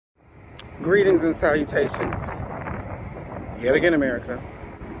Greetings and salutations. Yet again, America.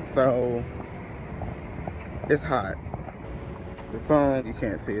 So, it's hot. The sun, you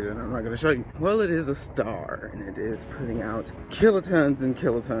can't see it, and I'm not going to show you. Well, it is a star, and it is putting out kilotons and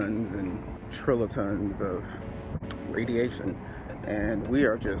kilotons and trillions of radiation. And we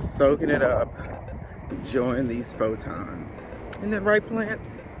are just soaking it up, enjoying these photons. Isn't that right,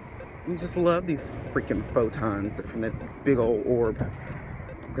 plants? You just love these freaking photons from that big old orb.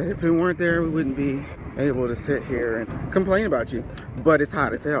 That if it weren't there, we wouldn't be able to sit here and complain about you. But it's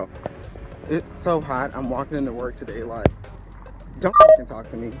hot as hell. It's so hot. I'm walking into work today like, don't fucking talk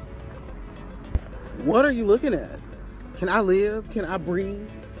to me. What are you looking at? Can I live? Can I breathe?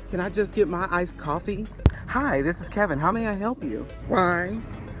 Can I just get my iced coffee? Hi, this is Kevin. How may I help you? Why?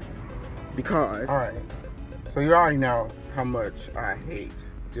 Because. All right. So you already know how much I hate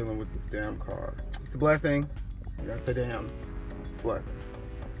dealing with this damn car. It's a blessing. That's a damn blessing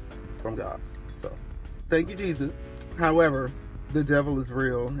from God. So thank you, Jesus. However, the devil is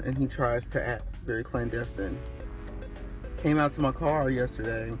real and he tries to act very clandestine. Came out to my car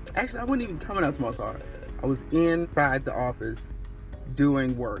yesterday. Actually, I wasn't even coming out to my car. I was inside the office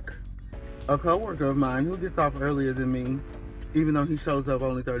doing work. A coworker of mine who gets off earlier than me, even though he shows up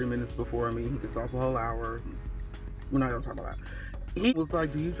only 30 minutes before me, he gets off a whole hour. We're not gonna talk about that. He was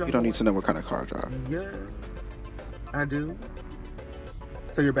like, do you drive? You don't need to know what kind of car I drive. Yeah, I do.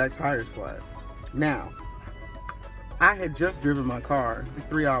 So your back tire's flat. Now, I had just driven my car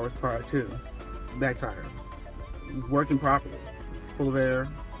 3 hours prior to. Back tire. It was working properly. Full of air,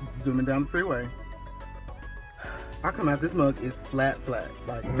 zooming down the freeway. I come out, this mug is flat.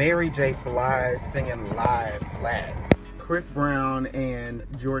 Like Mary J. Blige singing live flat. Chris Brown and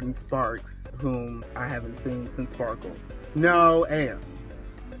Jordan Sparks, whom I haven't seen since Sparkle. No air.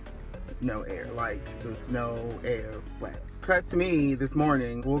 No air, like just no air, flat. Cut to me this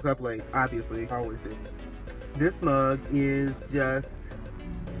morning, woke up late, obviously, I always do. This mug is just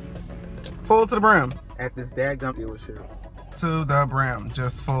full to the brim at this dadgum dealership. To the brim,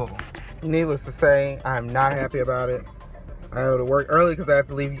 just full. Needless to say, I'm not happy about it. I had to work early because I had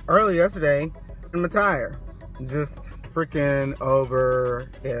to leave early yesterday in my tire. Just freaking over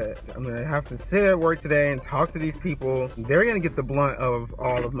it. I'm gonna have to sit at work today and talk to these people. They're gonna get the blunt of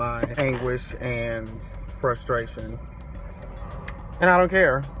all of my anguish and frustration. And I don't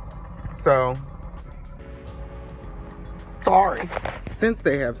care. So, sorry. Since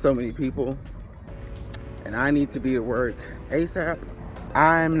they have so many people and I need to be at work ASAP,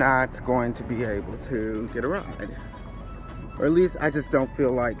 I'm not going to be able to get a ride. Or at least I just don't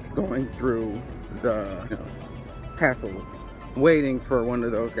feel like going through the hassle waiting for one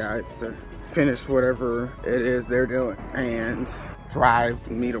of those guys to finish whatever it is they're doing and drive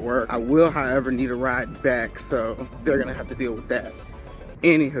me to work. I will, however, need a ride back, so they're gonna have to deal with that.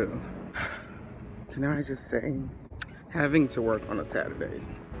 Anywho, can I just say, having to work on a Saturday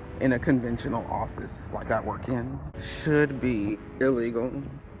in a conventional office like I work in should be illegal.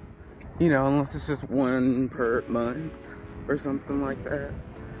 You know, unless it's just one per month or something like that.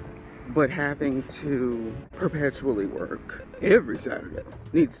 But having to perpetually work every Saturday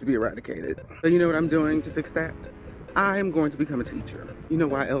needs to be eradicated. So you know what I'm doing to fix that? I'm going to become a teacher. You know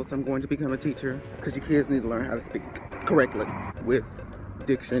why else I'm going to become a teacher? Because your kids need to learn how to speak correctly with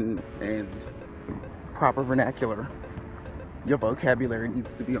diction and proper vernacular. Your vocabulary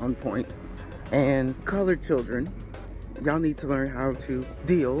needs to be on point. And colored children, y'all need to learn how to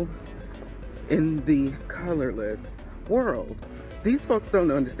deal in the colorless world. These folks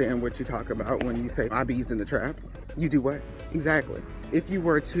don't understand what you talk about when you say, my bee's in the trap. You do what? Exactly. If you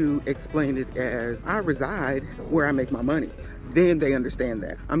were to explain it as, I reside where I make my money, then they understand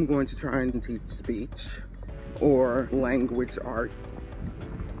that. I'm going to try and teach speech or language arts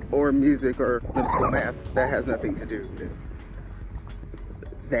or music or middle school math. That has nothing to do with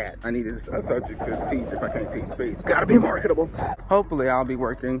that. I needed a subject to teach if I can't teach speech. Gotta be marketable. Hopefully I'll be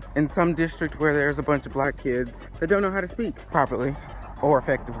working in some district where there's a bunch of black kids that don't know how to speak properly or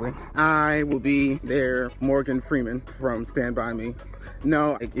effectively. I will be their Morgan Freeman from Stand By Me.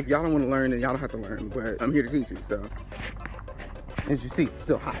 No, if y'all don't want to learn, then y'all don't have to learn, but I'm here to teach you, so. As you see, it's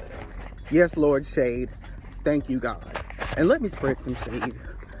still hot. Yes, Lord, shade. Thank you, God. And let me spread some shade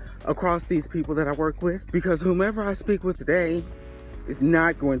across these people that I work with, because whomever I speak with today is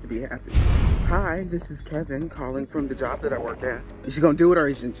not going to be happy. Hi, this is Kevin calling from the job that I work at. Is you gonna do it or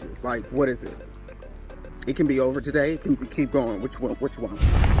isn't you? Like, what is it? It can be over today, it can keep going. Which one?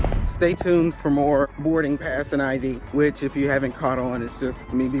 Stay tuned for more boarding pass and ID, which if you haven't caught on, it's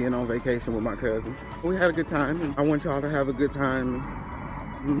just me being on vacation with my cousin. We had a good time and I want y'all to have a good time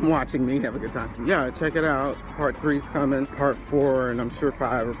watching me have a good time. Yeah, check it out. Part 3's coming, part 4, and I'm sure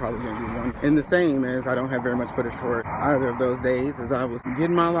 5 are probably gonna be one. And the same as I don't have very much footage for either of those days as I was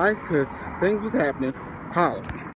getting my life because things was happening. Holla.